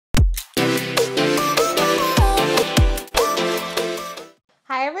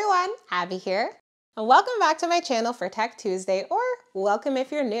everyone, Abby here, and welcome back to my channel for Tech Tuesday, or welcome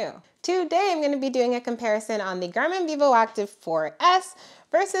if you're new. Today I'm going to be doing a comparison on the Garmin Vivoactive 4S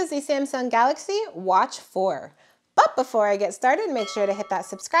versus the Samsung Galaxy Watch 4. But before I get started, make sure to hit that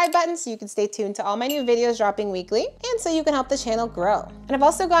subscribe button so you can stay tuned to all my new videos dropping weekly and so you can help the channel grow. And I've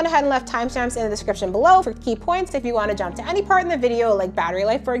also gone ahead and left timestamps in the description below for key points. If you want to jump to any part in the video, like battery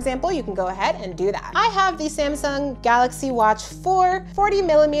life, for example, you can go ahead and do that. I have the Samsung Galaxy Watch 4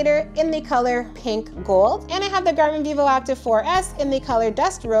 40mm in the color pink gold, and I have the Garmin Vivoactive 4S in the color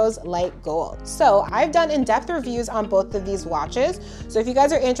dust rose light gold. So I've done in-depth reviews on both of these watches. So if you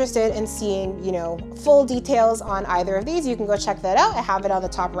guys are interested in seeing, full details on either of these, you can go check that out. I have it on the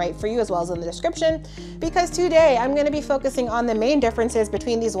top right for you as well as in the description, because today I'm going to be focusing on the main differences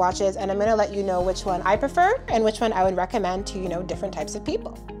between these watches, and I'm going to let you know which one I prefer and which one I would recommend to different types of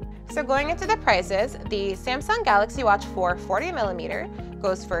people. So going into the prices, the Samsung Galaxy Watch 4 40mm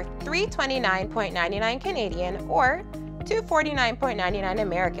goes for $329.99 Canadian or $249.99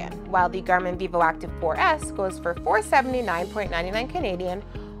 American, while the Garmin Vivoactive 4S goes for $479.99 Canadian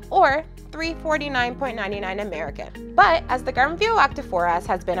or $349.99 American. But as the Garmin Vivoactive 4S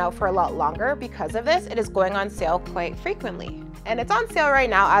has been out for a lot longer, because of this, it is going on sale quite frequently. And it's on sale right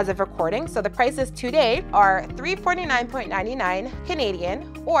now as of recording, so the prices today are $349.99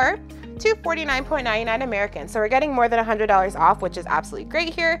 Canadian or $249.99 American. So we're getting more than $100 off, which is absolutely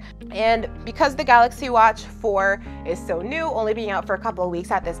great here. And because the Galaxy Watch 4 is so new, only being out for a couple of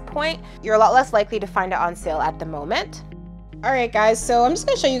weeks at this point, you're a lot less likely to find it on sale at the moment. Alright guys, so I'm just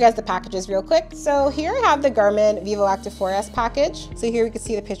going to show you guys the packages real quick. So here I have the Garmin Vivoactive 4S package. So here we can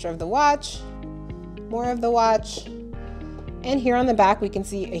see the picture of the watch, more of the watch, and here on the back we can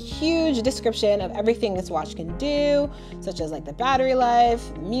see a huge description of everything this watch can do, such as like the battery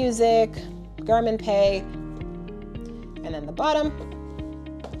life, music, Garmin Pay, and then the bottom.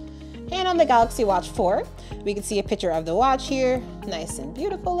 And on the Galaxy Watch 4, we can see a picture of the watch here, nice and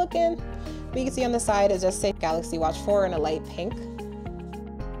beautiful looking. We can see on the side it just says Galaxy Watch 4 in a light pink.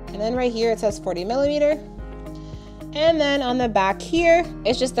 And then right here it says 40mm. And then on the back here,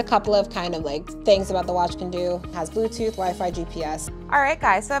 it's just a couple of things about the watch can do. It has Bluetooth, Wi-Fi, GPS. Alright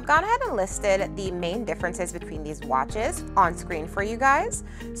guys, so I've gone ahead and listed the main differences between these watches on screen for you guys.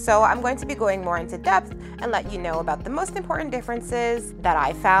 So I'm going to be going more into depth and let you know about the most important differences that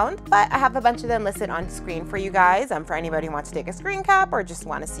I found. But I have a bunch of them listed on screen for you guys, for anybody who wants to take a screen cap or just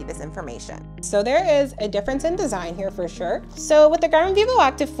want to see this information. So there is a difference in design here for sure. So with the Garmin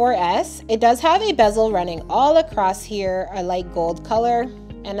Vivoactive 4S, it does have a bezel running all across here, a light gold color,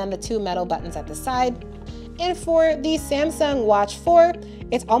 and then the two metal buttons at the side. And for the Samsung Watch 4,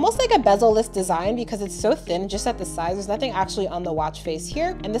 it's almost like a bezel-less design because it's so thin just at the sides. There's nothing actually on the watch face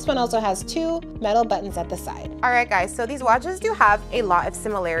here. And this one also has two metal buttons at the side. All right guys, so these watches do have a lot of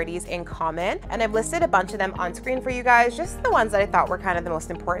similarities in common, and I've listed a bunch of them on screen for you guys, just the ones that I thought were kind of the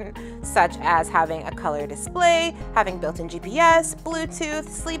most important, such as having a color display, having built-in GPS, Bluetooth,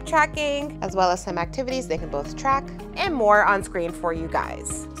 sleep tracking, as well as some activities they can both track, and more on screen for you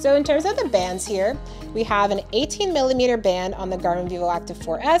guys. So in terms of the bands here, we have an 18mm band on the Garmin Vivoactive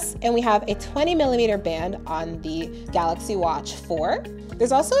 4S, and we have a 20mm band on the Galaxy Watch 4.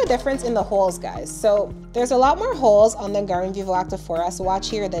 There's also a difference in the holes, guys. So there's a lot more holes on the Garmin Vivoactive 4S watch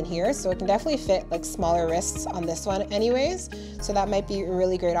here than here, so it can definitely fit smaller wrists on this one anyways. So that might be a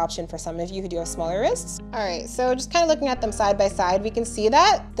really great option for some of you who do have smaller wrists. All right, so just kind of looking at them side by side, we can see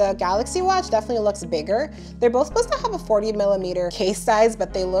that the Galaxy Watch definitely looks bigger. They're both supposed to have a 40mm case size,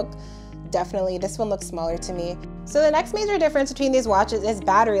 but they look definitely, this one looks smaller to me. So the next major difference between these watches is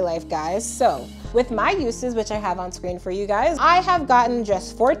battery life, guys. So with my uses, which I have on screen for you guys, I have gotten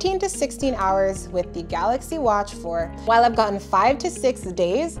just 14 to 16 hours with the Galaxy Watch 4, while I've gotten 5 to 6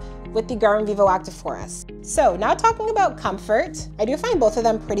 days with the Garmin Vivoactive 4S. So now talking about comfort, I do find both of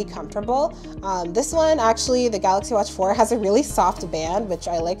them pretty comfortable. This one, actually, the Galaxy Watch 4 has a really soft band, which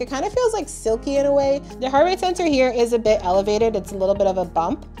I like. It kind of feels like silky in a way. The heart rate sensor here is a bit elevated. It's a little bit of a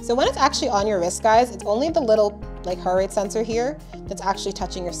bump. So when it's actually on your wrist, guys, it's only the little heart rate sensor here that's actually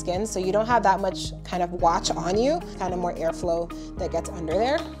touching your skin, so you don't have that much kind of watch on you, kind of more airflow that gets under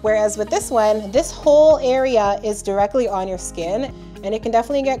there. Whereas with this one, this whole area is directly on your skin, and it can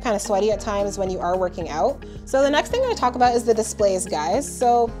definitely get kind of sweaty at times when you are working out. So the next thing I'm going to talk about is the displays, guys.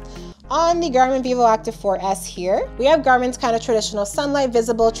 So on the Garmin Vivoactive 4S here, we have Garmin's kind of traditional sunlight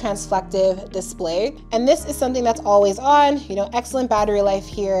visible transflective display. And this is something that's always on, excellent battery life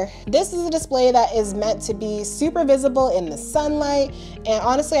here. This is a display that is meant to be super visible in the sunlight. And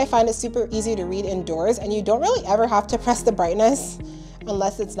honestly, I find it super easy to read indoors, and you don't really ever have to press the brightness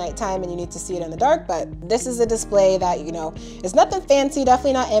unless it's nighttime and you need to see it in the dark. But this is a display that, you know, is nothing fancy,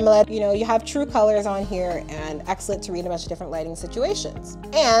 definitely not AMOLED. You know, you have true colors on here and excellent to read a bunch of different lighting situations.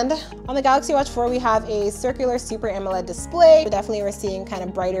 And on the Galaxy Watch 4, we have a circular Super AMOLED display. Definitely we're seeing kind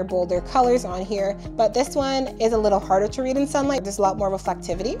of brighter, bolder colors on here, but this one is a little harder to read in sunlight. There's a lot more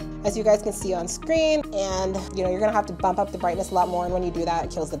reflectivity, as you guys can see on screen, and you know, you're gonna have to bump up the brightness a lot more, and when you do that,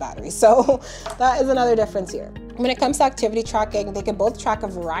 it kills the battery. So that is another difference here. When it comes to activity tracking, they can both track a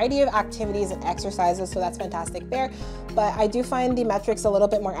variety of activities and exercises, so that's fantastic there. But I do find the metrics a little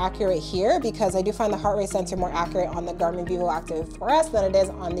bit more accurate here, because I do find the heart rate sensor more accurate on the Garmin Vivoactive 4S than it is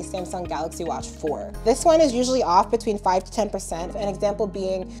on the Samsung Galaxy Watch 4. This one is usually off between 5 to 10%. An example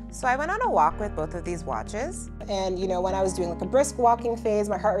being, so I went on a walk with both of these watches, and you know, when I was doing like a brisk walking phase,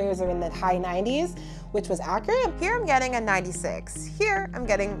 my heart rate was in the high 90s, which was accurate. Here I'm getting a 96. Here I'm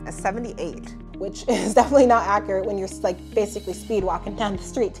getting a 78. Which is definitely not accurate when you're like basically speed walking down the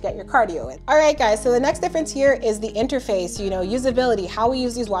street to get your cardio in. All right guys, so the next difference here is the interface, you know, usability, how we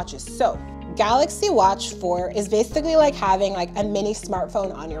use these watches. So Galaxy Watch 4 is basically like having like a mini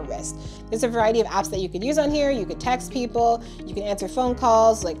smartphone on your wrist. There's a variety of apps that you could use on here. You could text people, you can answer phone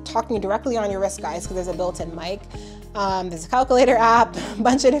calls, like talking directly on your wrist, guys, because there's a built-in mic. There's a calculator app, a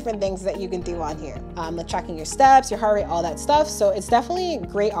bunch of different things that you can do on here. Like tracking your steps, your heart rate, all that stuff. So it's definitely a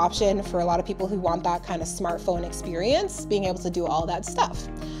great option for a lot of people who want that kind of smartphone experience, being able to do all that stuff.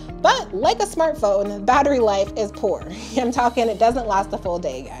 But like a smartphone, battery life is poor. I'm talking, it doesn't last a full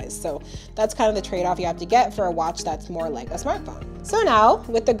day, guys. So that's kind of the trade-off you have to get for a watch that's more like a smartphone. So now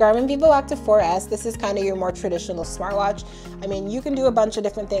with the Garmin Vivoactive 4S, this is kind of your more traditional smartwatch. I mean, you can do a bunch of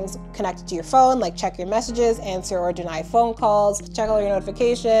different things connected to your phone, like check your messages, answer or deny phone calls, check all your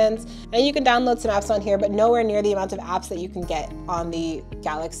notifications, and you can download some apps on here, but nowhere near the amount of apps that you can get on the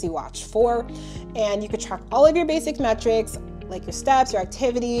Galaxy Watch 4. And you can track all of your basic metrics, like your steps, your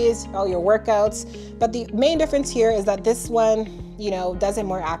activities, all your workouts. But the main difference here is that this one, you know, does it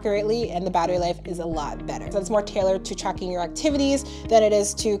more accurately, and the battery life is a lot better. So it's more tailored to tracking your activities than it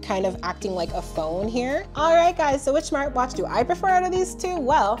is to kind of acting like a phone here. All right guys, so which smartwatch do I prefer out of these two?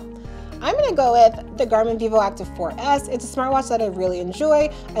 Well, I'm gonna go with the Garmin Vivoactive 4S. It's a smartwatch that I really enjoy.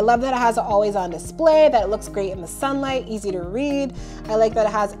 I love that it has an always-on display, that it looks great in the sunlight, easy to read. I like that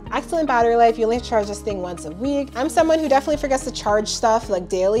it has excellent battery life. You only have to charge this thing once a week. I'm someone who definitely forgets to charge stuff like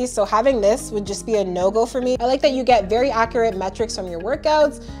daily, so having this would just be a no-go for me. I like that you get very accurate metrics from your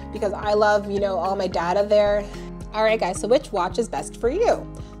workouts, because I love, you know, all my data there. All right guys, so which watch is best for you?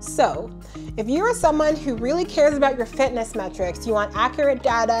 So if you are someone who really cares about your fitness metrics, you want accurate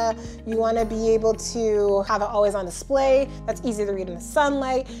data, you want to be able to have it always on display, that's easy to read in the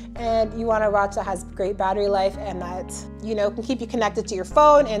sunlight, and you want a watch that has great battery life and that, you know, can keep you connected to your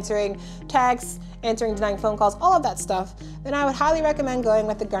phone, answering texts, answering, denying phone calls, all of that stuff, then I would highly recommend going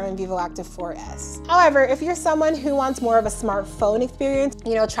with the Garmin Vivoactive 4S. However, if you're someone who wants more of a smartphone experience,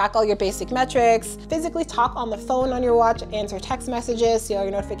 you know, track all your basic metrics, physically talk on the phone on your watch, answer text messages, see all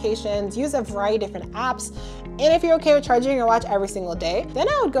your notifications, use a variety of different apps, and if you're okay with charging your watch every single day, then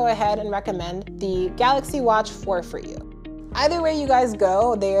I would go ahead and recommend the Galaxy Watch 4 for you. Either way you guys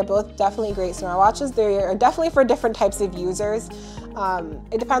go, they are both definitely great smartwatches. They are definitely for different types of users.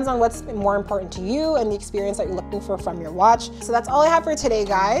 It depends on what's more important to you and the experience that you're looking for from your watch. So that's all I have for today,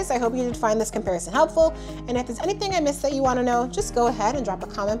 guys. I hope you did find this comparison helpful. And if there's anything I missed that you want to know, just go ahead and drop a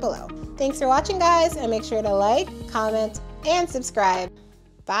comment below. Thanks for watching, guys, and make sure to like, comment, and subscribe.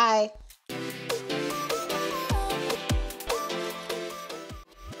 Bye.